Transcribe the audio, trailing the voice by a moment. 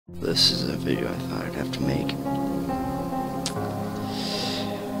This is a video I thought I'd have to make.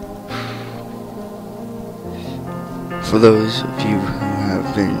 For those of you who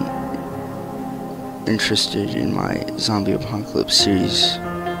have been interested in my zombie apocalypse series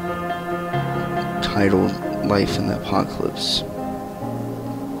titled Life in the Apocalypse,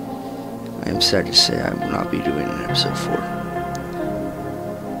 I am sad to say I will not be doing an episode 4.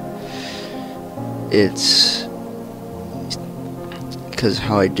 It's because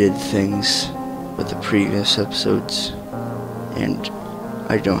how I did things with the previous episodes, and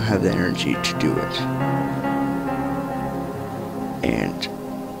I don't have the energy to do it. And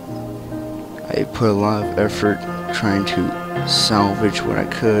I put a lot of effort trying to salvage what I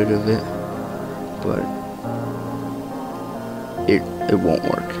could of it, but it won't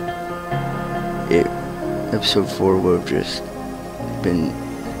work. Episode 4 would have just been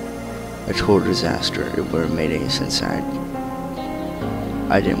a total disaster. It would have made any sense. I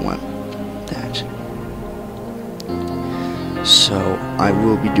didn't want that. So I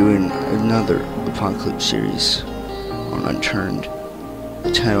will be doing another apocalypse series on Unturned.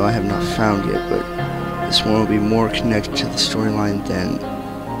 The title I have not found yet, but this one will be more connected to the storyline than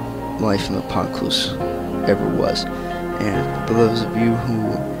Life in the Apocalypse ever was. And for those of you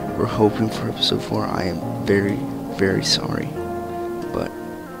who were hoping for episode 4, I am very, very sorry. But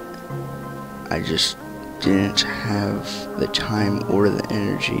I just didn't have the time or the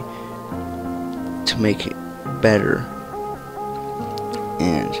energy to make it better.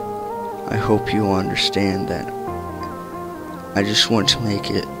 And I hope you'll understand that I just want to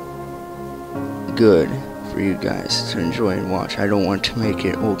make it good for you guys to enjoy and watch. I don't want to make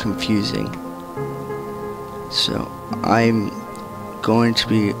it all confusing. So I'm going to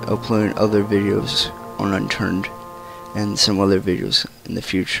be uploading other videos on Unturned and some other videos in the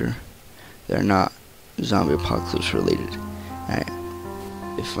future that are not zombie apocalypse related.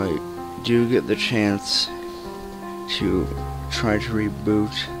 If I do get the chance to try to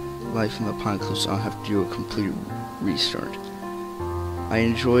reboot Life in the Apocalypse, I'll have to do a complete restart. I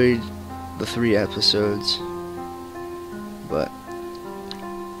enjoyed the 3 episodes, but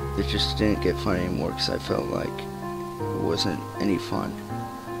it just didn't get fun anymore because I felt like it wasn't any fun.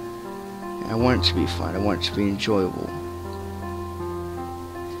 I want it to be fun. I want it to be enjoyable.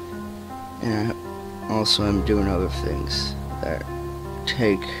 And I also am doing other things that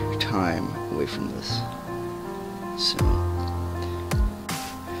take time away from this. So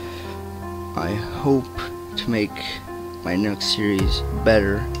I hope to make my next series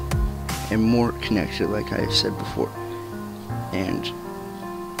better and more connected, like I said before. And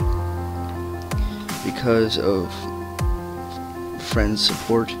because of friends'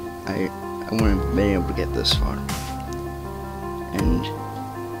 support, I wouldn't have been able to get this far. And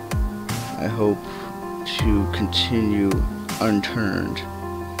I hope to continue Unturned,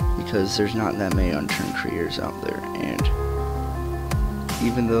 because there's not that many Unturned creators out there. And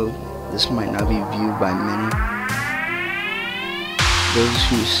even though this might not be viewed by many, those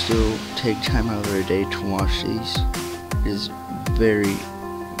who still take time out of their day to watch these, is very,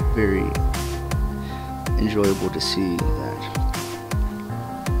 very enjoyable to see that.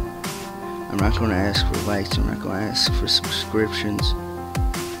 I'm not going to ask for likes, I'm not going to ask for subscriptions.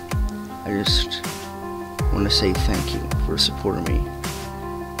 I just want to say thank you for supporting me.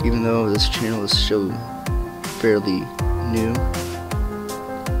 Even though this channel is still fairly new,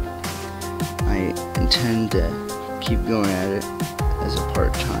 I intend to keep going at it as a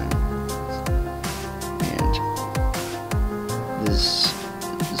part-time. And this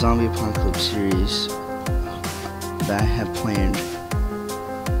zombie apocalypse series that I have planned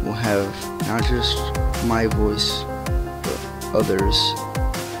will have not just my voice, but others.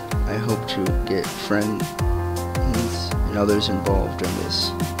 I hope to get friends and others involved in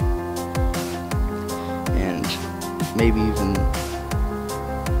this, and maybe even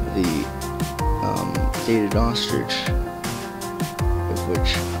the Dated Ostrich, of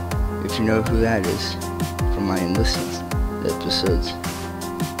which, if you know who that is from my enlisted episodes,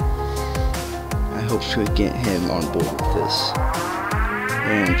 I hope to get him on board with this.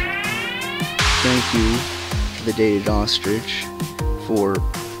 And thank you to the Dated Ostrich for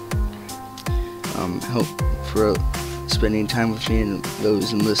spending time with me in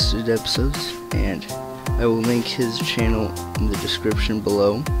those enlisted episodes, and I will link his channel in the description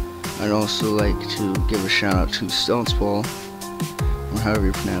below. I'd also like to give a shout out to Staswalle, or however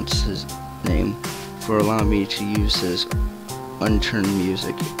you pronounce his name, for allowing me to use his Unturned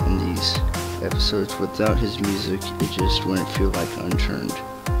music in these episodes. Without his music, it just wouldn't feel like Unturned.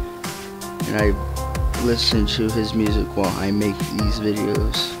 And I listen to his music while I make these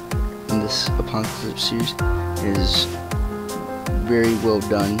videos in this apocalypse series. It is very well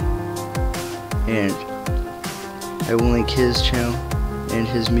done, and I will link his channel and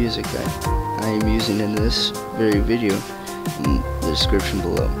his music that I am using in this very video in the description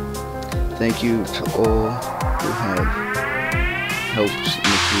below. Thank you to all who have helped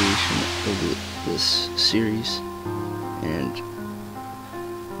in the creation of this series, and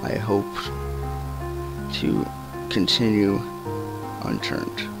I hope to continue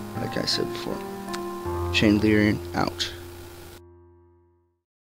unturned, like I said before. Chandlerian out.